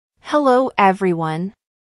Hello everyone.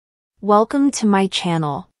 Welcome to my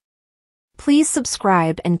channel. Please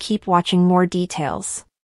subscribe and keep watching more details.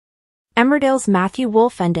 Emmerdale's Matthew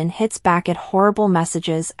Wolfenden hits back at horrible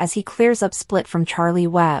messages as he clears up split from Charley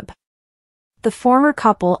Webb. The former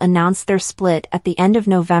couple announced their split at the end of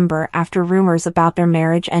November after rumors about their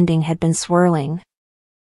marriage ending had been swirling.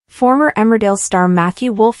 Former Emmerdale star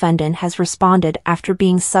Matthew Wolfenden has responded after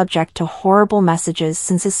being subject to horrible messages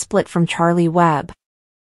since his split from Charley Webb.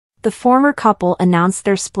 The former couple announced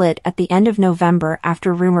their split at the end of November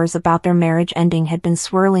after rumors about their marriage ending had been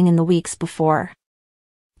swirling in the weeks before.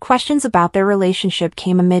 Questions about their relationship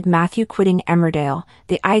came amid Matthew quitting Emmerdale,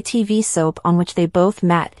 the ITV soap on which they both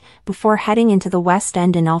met, before heading into the West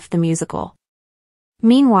End in Elf the musical.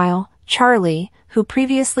 Meanwhile, Charley, who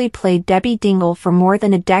previously played Debbie Dingle for more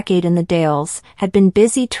than a decade in the Dales, had been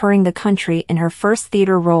busy touring the country in her first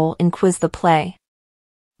theatre role in Quiz the Play.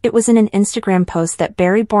 It was in an Instagram post that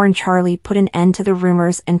Barry-born Charley put an end to the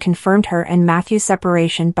rumors and confirmed her and Matthew's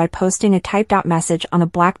separation by posting a typed-out message on a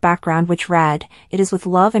black background which read, "It is with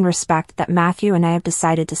love and respect that Matthew and I have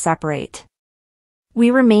decided to separate. We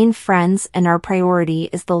remain friends and our priority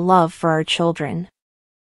is the love for our children."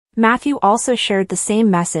 Matthew also shared the same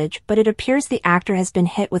message, but it appears the actor has been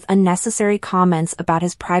hit with unnecessary comments about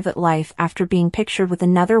his private life after being pictured with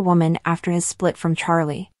another woman after his split from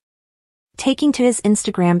Charley. Taking to his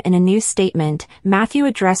Instagram in a new statement, Matthew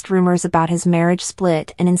addressed rumors about his marriage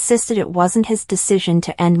split and insisted it wasn't his decision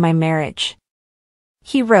to end my marriage.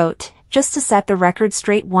 He wrote, "Just to set the record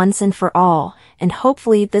straight once and for all, and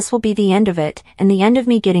hopefully this will be the end of it, and the end of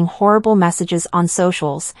me getting horrible messages on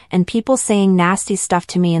socials, and people saying nasty stuff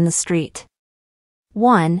to me in the street.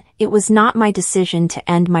 1. It was not my decision to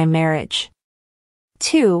end my marriage.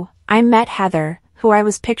 2. I met Heather, who I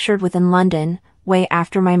was pictured with in London, way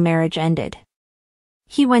after my marriage ended."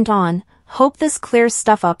 He went on, "Hope this clears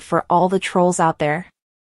stuff up for all the trolls out there."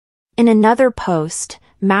 In another post,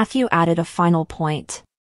 Matthew added a final point.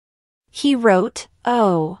 He wrote,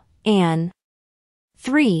 "Oh, and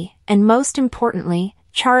 3, and most importantly,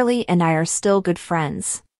 Charley and I are still good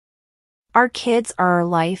friends. Our kids are our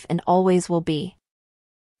life and always will be."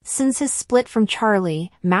 Since his split from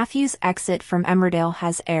Charley, Matthew's exit from Emmerdale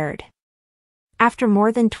has aired. After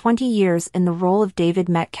more than 20 years in the role of David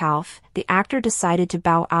Metcalfe, the actor decided to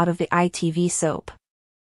bow out of the ITV soap.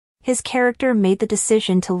 His character made the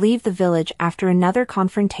decision to leave the village after another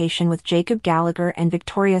confrontation with Jacob Gallagher and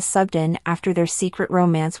Victoria Subden after their secret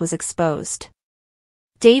romance was exposed.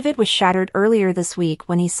 David was shattered earlier this week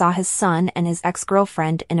when he saw his son and his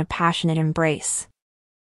ex-girlfriend in a passionate embrace.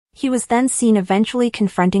 He was then seen eventually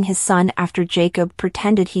confronting his son after Jacob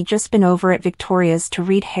pretended he'd just been over at Victoria's to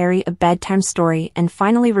read Harry a bedtime story and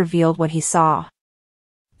finally revealed what he saw.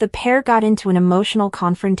 The pair got into an emotional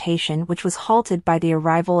confrontation which was halted by the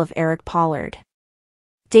arrival of Eric Pollard.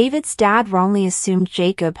 David's dad wrongly assumed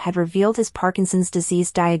Jacob had revealed his Parkinson's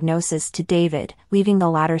disease diagnosis to David, leaving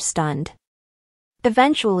the latter stunned.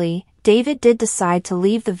 Eventually, David did decide to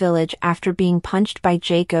leave the village after being punched by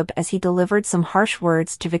Jacob as he delivered some harsh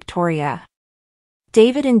words to Victoria.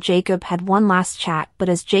 David and Jacob had one last chat, but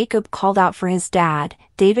as Jacob called out for his dad,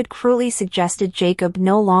 David cruelly suggested Jacob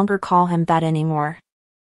no longer call him that anymore.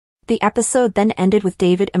 The episode then ended with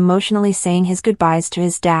David emotionally saying his goodbyes to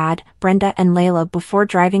his dad, Brenda and Layla before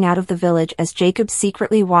driving out of the village as Jacob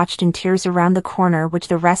secretly watched in tears around the corner which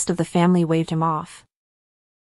the rest of the family waved him off.